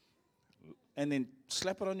it. And then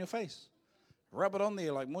slap it on your face. Rub it on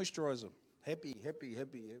there like moisturizer. Happy, happy,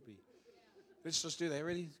 happy, happy. Let's just do that.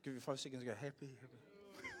 Ready? Give you 5 seconds to go. Happy, happy.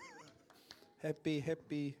 Happy,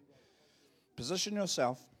 happy. Position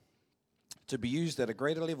yourself to be used at a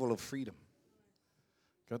greater level of freedom.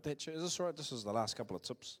 Got that? Is this right? This is the last couple of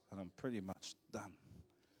tips, and I'm pretty much done.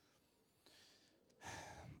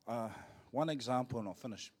 One example, and I'll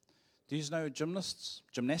finish. Do you know gymnastics?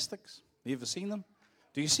 Have you ever seen them?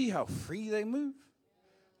 Do you see how free they move?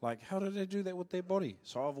 Like, how do they do that with their body?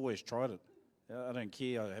 So I've always tried it. I don't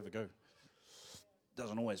care. I have a go.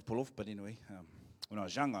 Doesn't always pull off, but anyway, when I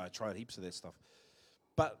was younger, I tried heaps of that stuff.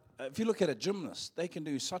 But if you look at a gymnast, they can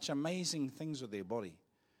do such amazing things with their body.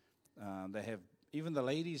 Even the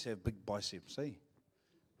ladies have big biceps, see?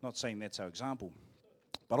 Not saying that's our example.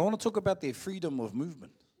 But I want to talk about their freedom of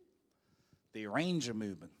movement, their range of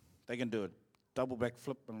movement. They can do a double back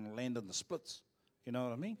flip and land in the splits. You know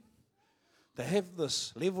what I mean? They have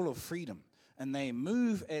this level of freedom, and they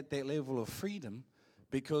move at that level of freedom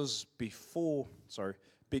because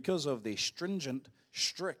of their stringent,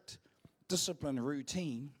 strict, disciplined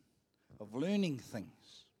routine of learning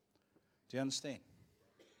things. Do you understand?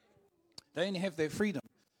 They only have their freedom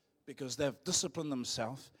because they've disciplined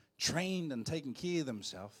themselves, trained and taken care of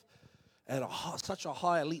themselves at such a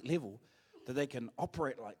high elite level that they can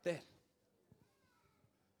operate like that.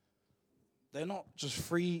 They're not just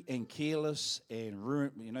free and careless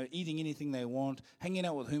and eating anything they want, hanging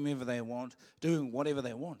out with whomever they want, doing whatever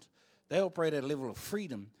they want. They operate at a level of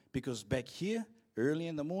freedom because back here early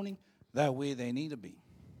in the morning, they're where they need to be.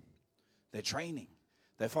 They're training.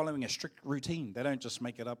 They're following a strict routine. They don't just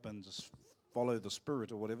make it up and just follow the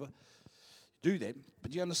Spirit or whatever. Do that.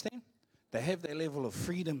 But you understand? They have their level of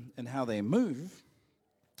freedom in how they move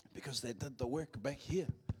because they did the work back here.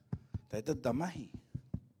 They did the mahi.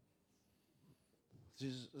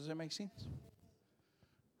 Does that make sense?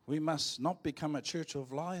 We must not become a church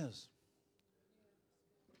of liars.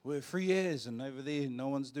 We're free as, and over there no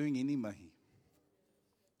one's doing any mahi.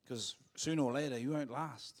 Because sooner or later you won't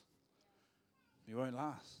last. You won't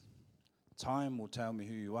last. Time will tell me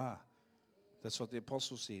who you are. That's what the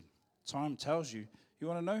apostle said. Time tells you. You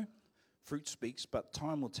want to know? Fruit speaks, but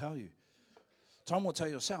time will tell you. Time will tell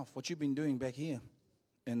yourself what you've been doing back here.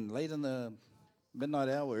 And late in the midnight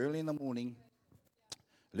hour, early in the morning,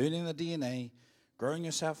 learning the DNA, growing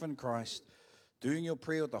yourself in Christ, doing your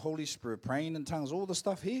prayer with the Holy Spirit, praying in tongues, all the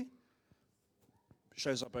stuff here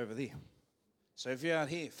shows up over there. So if you're out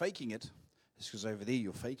here faking it, it's because over there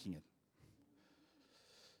you're faking it.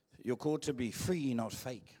 You're called to be free, not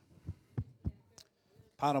fake.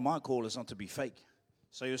 Part of my call is not to be fake.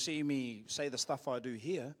 So you'll see me say the stuff I do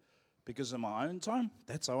here because in my own time,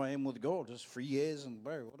 that's how I am with God. Just free as and,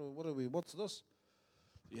 bro, what's this?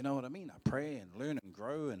 You know what I mean? I pray and learn and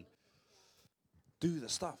grow and do the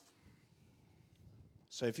stuff.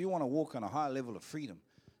 So if you want to walk on a high level of freedom,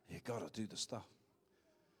 you've got to do the stuff.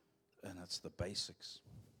 And it's the basics.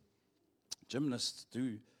 Gymnasts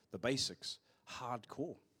do the basics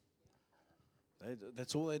hardcore.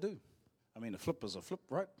 That's all they do. I mean, a flip is a flip,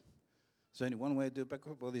 right? There's only one way to do it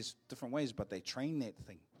backward. Well, there's different ways, but they train that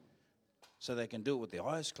thing so they can do it with their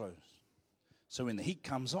eyes closed. So when the heat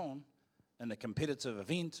comes on in a competitive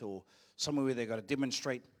event or somewhere where they've got to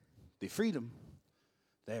demonstrate their freedom,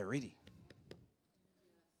 they're ready.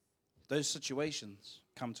 Those situations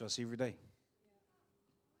come to us every day.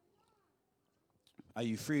 Are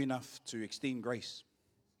you free enough to extend grace?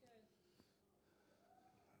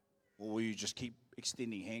 Or will you just keep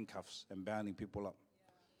extending handcuffs and bounding people up?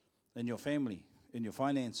 In your family, in your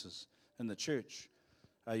finances, in the church,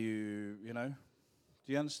 are you, do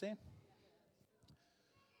you understand?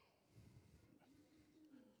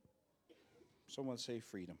 Someone say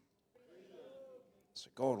freedom. So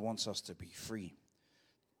God wants us to be free.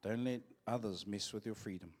 Don't let others mess with your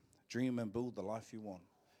freedom. Dream and build the life you want.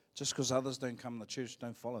 Just because others don't come to church,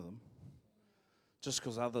 don't follow them. Just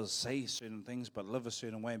because others say certain things but live a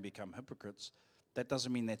certain way and become hypocrites, that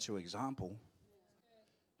doesn't mean that's your example.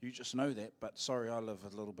 You just know that, but sorry, I live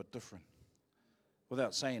a little bit different.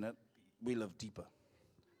 Without saying it, we live deeper,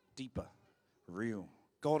 real.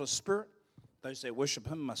 God is spirit. Those that worship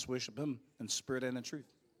him must worship him in spirit and in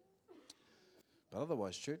truth. But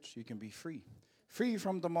otherwise, church, you can be free. Free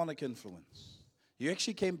from demonic influence. You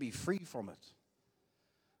actually can be free from it.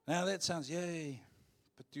 Now that sounds, yay,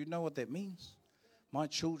 but do you know what that means? My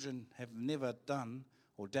children have never done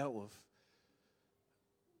or dealt with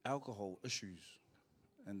alcohol issues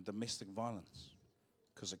and domestic violence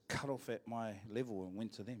because it cut off at my level and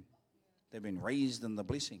went to them. They've been raised in the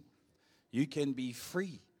blessing. You can be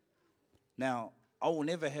free. Now, I will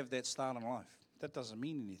never have that start in life. That doesn't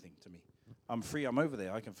mean anything to me. I'm free, I'm over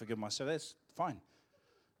there, I can forgive myself, that's fine.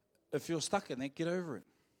 If you're stuck in that, get over it.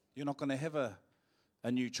 You're not going to have a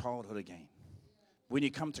new childhood again. When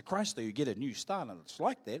you come to Christ, though, you get a new start, and it's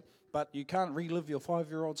like that, but you can't relive your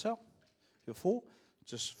 5-year-old self, your 4.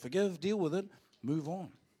 Just forgive, deal with it, move on.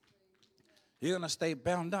 You're going to stay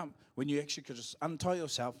bound up when you actually could just untie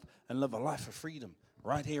yourself and live a life of freedom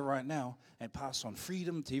right here, right now, and pass on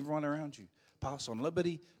freedom to everyone around you. Pass on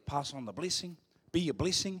liberty, pass on the blessing, be a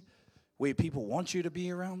blessing where people want you to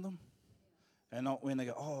be around them, and not when they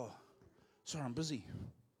go, oh, sorry, I'm busy.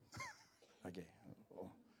 Okay.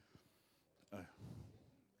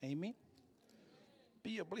 Amen.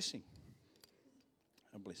 Be a blessing.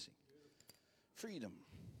 A blessing. Freedom.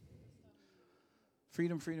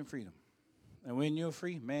 Freedom, freedom, freedom. And when you're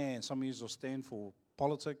free, man, some of you will stand for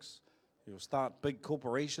politics. You'll start big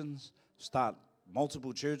corporations, start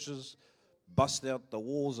multiple churches, bust out the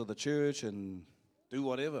walls of the church and do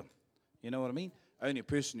whatever. You know what I mean? Only a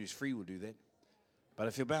person who's free will do that. But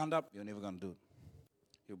if you're bound up, you're never going to do it.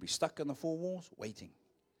 You'll be stuck in the 4 walls waiting.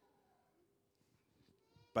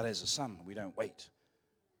 But as a son, we don't wait.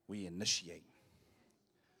 We initiate.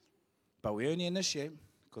 But we only initiate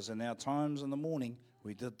because in our times in the morning,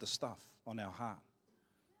 we did the stuff on our heart.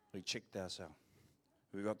 We checked ourselves.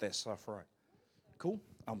 We got that stuff right. Cool?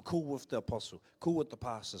 I'm cool with the apostle, cool with the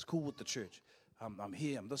pastors, cool with the church. I'm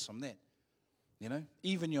here, I'm this, I'm that. You know?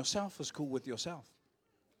 Even yourself is cool with yourself.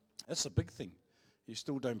 That's a big thing. You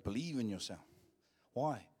still don't believe in yourself.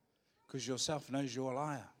 Why? Because yourself knows you're a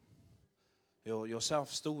liar.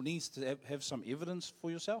 Yourself still needs to have some evidence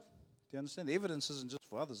for yourself. Do you understand? The evidence isn't just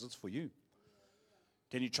for others, it's for you.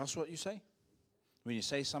 Can you trust what you say? When you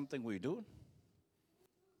say something, will you do it?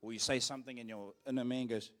 Or you say something and your inner man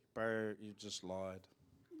goes, bro, you just lied.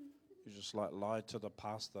 You just lied to the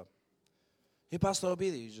pastor. Hey, pastor, I'll be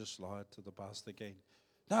there. You just lied to the pastor again.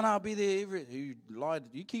 No, I'll be there. You lied.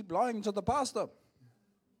 You keep lying to the pastor.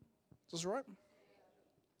 Is this right?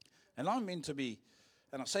 And I'm meant to be,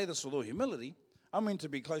 and I say this with all humility, I'm meant to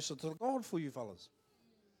be closer to God for you fellas.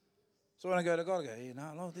 So when I go to God, I go, hey,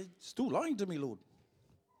 no, Lord, they're still lying to me, Lord.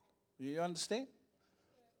 You understand?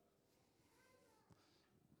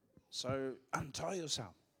 So untie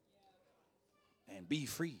yourself and be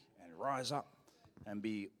free and rise up and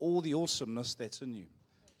be all the awesomeness that's in you.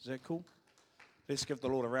 Is that cool? Let's give the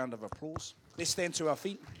Lord a round of applause. Let's stand to our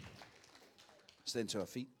feet. Stand to our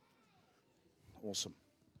feet. Awesome.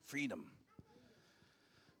 Freedom.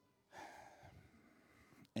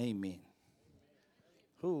 Amen.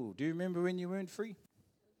 Oh, do you remember when you weren't free?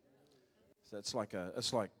 So it's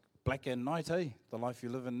like black and night, eh? The life you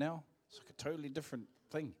live in now. It's like a totally different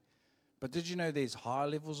thing. But did you know there's high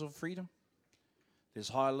levels of freedom? There's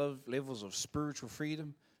high levels of spiritual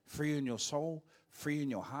freedom, free in your soul, free in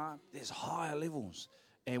your heart. There's higher levels.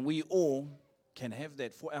 And we all can have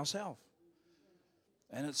that for ourselves.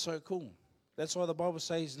 And it's so cool. That's why the Bible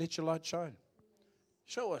says, let your light shine.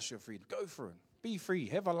 Show us your freedom. Go for it. Be free.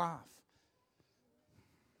 Have a laugh.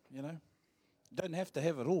 You know? You don't have to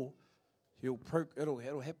have it all.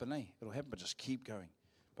 It'll happen, eh? It'll happen, but just keep going.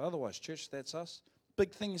 But otherwise, church, that's us.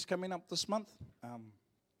 Big things coming up this month.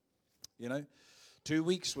 2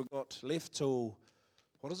 weeks we've got left till,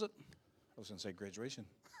 what is it? I was going to say graduation.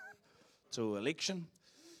 Till election.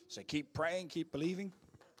 So keep praying, keep believing.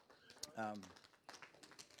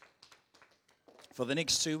 For the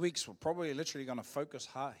next 2 weeks, we're probably literally going to focus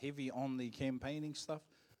heavy on the campaigning stuff.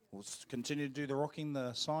 We'll continue to do the rocking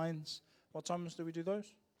the signs. What times do we do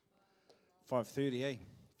those? 5:30, eh?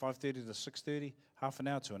 5:30 to 6:30, half an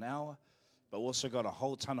hour to an hour. But also got a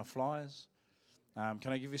whole ton of flyers.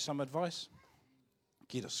 Can I give you some advice?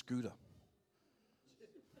 Get a scooter.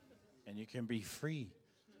 And you can be free.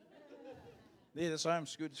 Yeah, that's why I'm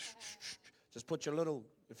scooter. Just put your little,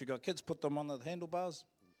 if you got kids, put them on the handlebars.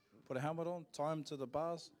 Put a helmet on, tie them to the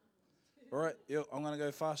bars. All right, I'm going to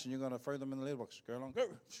go fast and you're going to throw them in the letterbox. Go along, go,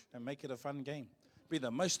 and make it a fun game. Be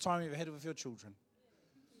the most time you've had with your children.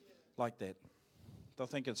 Like that. They'll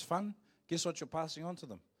think it's fun. Guess what you're passing on to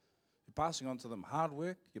them? You're passing on to them hard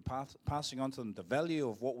work. You're passing on to them the value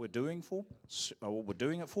of what we're doing it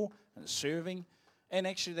for, and serving. And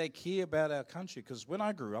actually they care about our country. Because when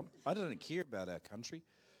I grew up, I didn't care about our country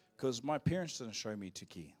because my parents didn't show me to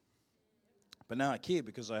care. But now I care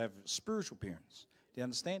because I have spiritual parents. Do you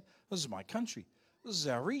understand? This is my country. This is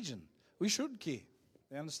our region. We should care.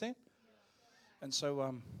 Do you understand? And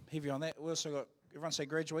so, heavy on that. We also got, everyone say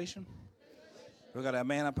graduation. We've got our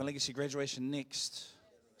Man Up and Legacy graduation next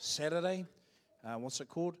Saturday. What's it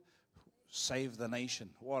called? Save the Nation.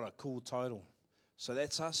 What a cool title. So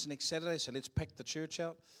that's us next Saturday. So let's pack the church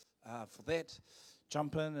out for that.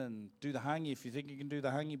 Jump in and do the hangi. If you think you can do the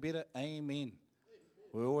hangi better, amen.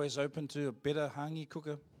 We're always open to a better hangi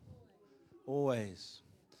cooker. Always.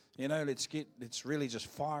 You know, let's really just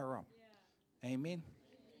fire up. Amen.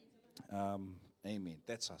 Amen.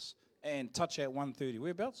 That's us. And touch at 1:30.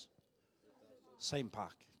 Whereabouts? Same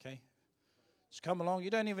park, okay? Just come along. You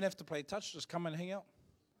don't even have to play touch. Just come and hang out.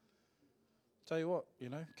 Tell you what,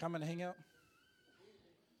 come and hang out.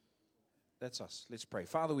 That's us. Let's pray.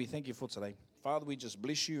 Father, we thank you for today. Father, we just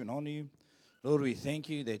bless you and honor you. Lord, we thank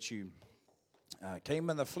you that you came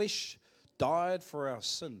in the flesh, died for our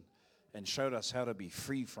sin, and showed us how to be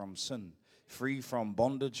free from sin, free from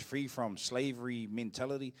bondage, free from slavery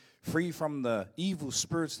mentality, free from the evil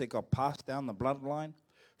spirits that got passed down the bloodline,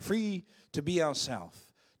 free to be ourselves,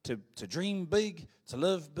 to dream big, to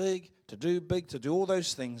live big, to do all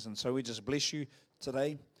those things. And so we just bless you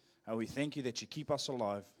today. And we thank you that you keep us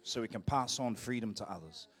alive so we can pass on freedom to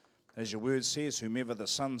others. As your word says, whomever the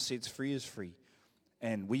Son sets free is free.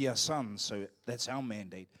 And we are sons, so that's our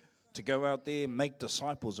mandate, to go out there and make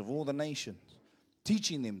disciples of all the nations,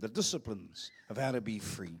 teaching them the disciplines of how to be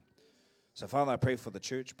free. So, Father, I pray for the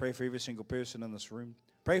church. Pray for every single person in this room.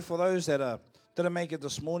 Pray for those that didn't make it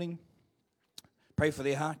this morning. Pray for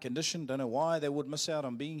their heart condition. Don't know why they would miss out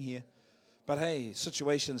on being here. But, hey,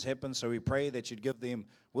 situations happen, so we pray that you'd give them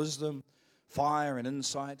wisdom, fire, and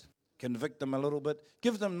insight. Convict them a little bit.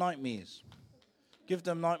 Give them nightmares. Give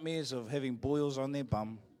them nightmares of having boils on their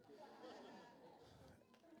bum.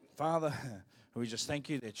 Father, we just thank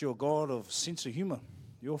you that you're a God of sense of humor.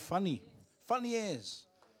 You're funny. Funny as.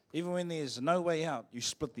 Even when there's no way out, you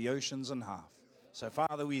split the oceans in half. So,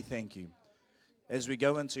 Father, we thank you. As we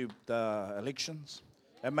go into the elections,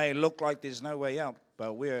 it may look like there's no way out,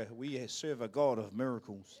 but we serve a God of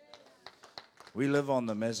miracles. We live on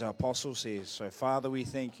them, as our apostle says. So, Father, we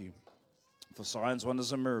thank you for signs,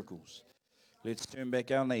 wonders, and miracles. Let's turn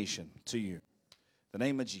back our nation to you. In the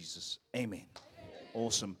name of Jesus, amen.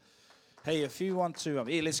 Awesome. Hey, if you want to,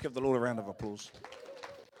 let's give the Lord a round of applause.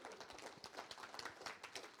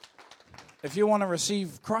 If you want to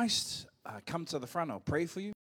receive Christ, come to the front. I'll pray for you.